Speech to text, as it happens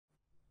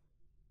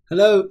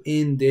Hello,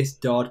 in this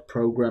dot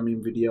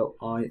programming video,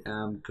 I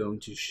am going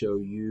to show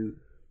you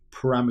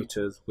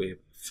parameters with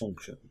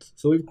functions.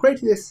 So we've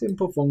created a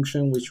simple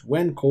function which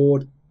when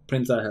called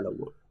prints out hello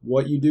world.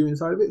 What you do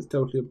inside of it is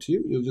totally up to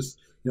you. You'll just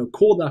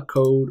call that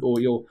code, or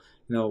you'll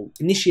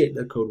initiate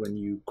the code when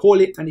you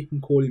call it, and you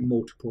can call it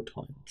multiple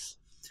times.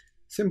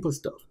 Simple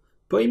stuff.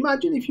 But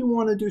imagine if you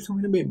want to do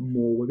something a bit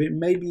more with it.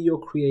 Maybe you're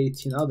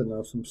creating, I don't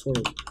know, some sort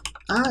of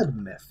add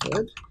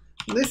method.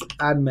 This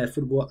add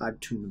method will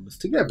add two numbers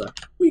together.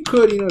 We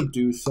could,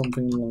 do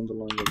something along the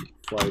line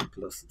of 5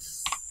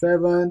 plus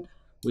 7,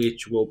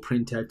 which will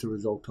print out the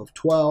result of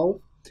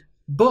 12.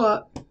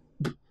 But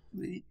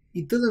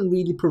it doesn't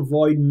really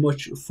provide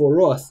much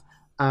for us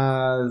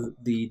as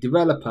the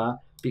developer,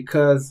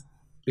 because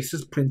it's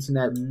just printing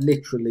out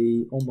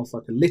literally almost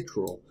like a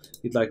literal.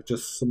 It's like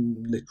just some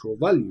literal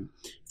value.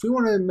 If we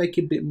want to make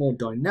it a bit more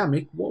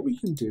dynamic, what we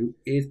can do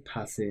is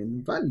pass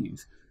in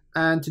values.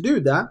 And to do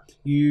that,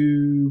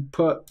 you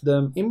put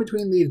them in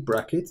between these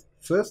brackets.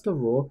 First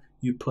of all,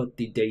 you put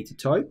the data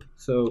type,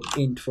 so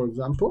int for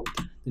example,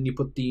 then you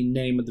put the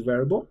name of the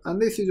variable,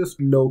 and this is just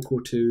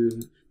local to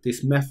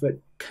this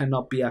method,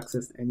 cannot be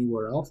accessed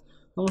anywhere else.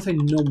 I'm going to say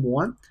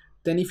num1.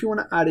 Then if you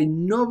want to add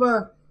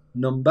another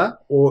number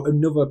or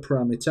another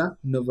parameter,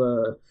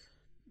 another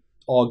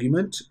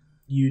argument,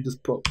 you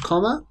just put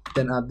comma,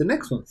 then add the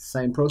next one.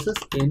 Same process,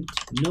 int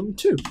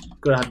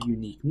num2. Gotta have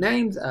unique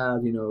names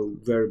as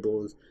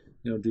variables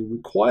do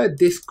require.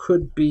 This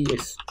could be a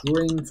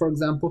string, for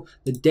example.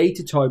 The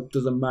data type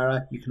doesn't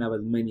matter. You can have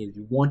as many as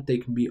you want. They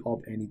can be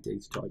of any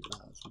data type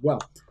as well.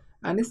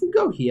 And if we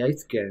go here,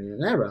 it's getting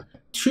an error.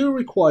 2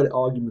 required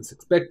arguments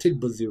expected,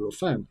 but 0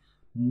 found.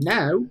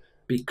 Now,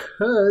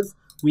 because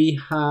we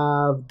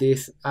have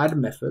this add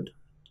method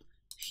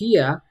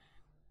here,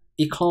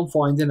 it can't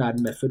find an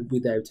add method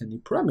without any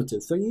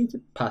parameters. So you need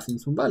to pass in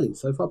some values.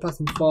 So if I pass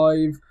in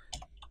 5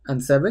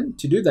 and 7,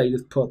 to do that, you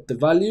just put the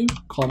value,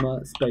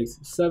 comma, space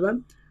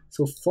 7.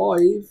 So 5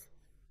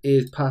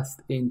 is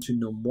passed into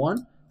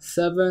num1,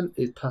 7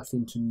 is passed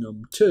into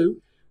num2,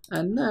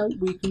 and now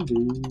we can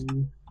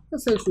do,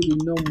 let's say if we do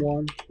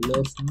num1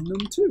 plus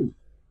num2.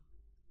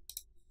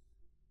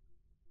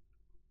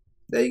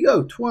 There you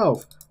go,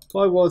 12. If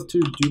I was to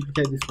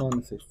duplicate this one,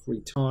 let's say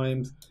 3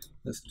 times,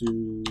 let's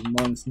do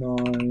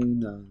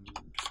 -9 and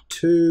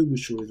 2,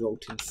 which will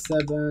result in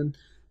 7.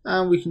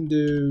 And we can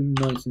do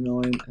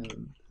 99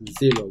 and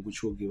 0,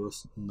 which will give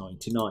us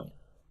 99.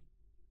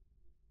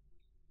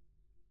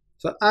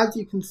 So as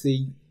you can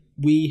see,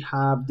 we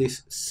have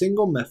this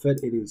single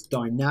method. It is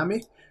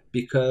dynamic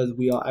because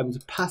we are able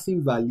to pass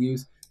in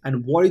values,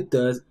 and what it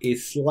does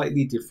is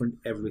slightly different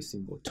every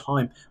single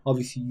time.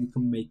 Obviously, you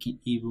can make it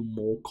even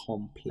more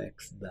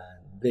complex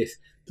than this.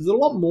 There's a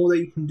lot more that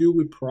you can do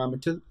with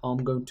parameters.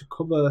 I'm going to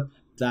cover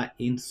that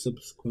in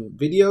subsequent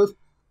videos.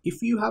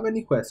 If you have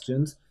any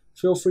questions,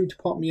 feel free to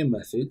pop me a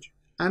message,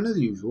 and as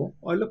usual,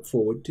 I look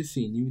forward to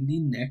seeing you in the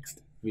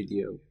next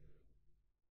video.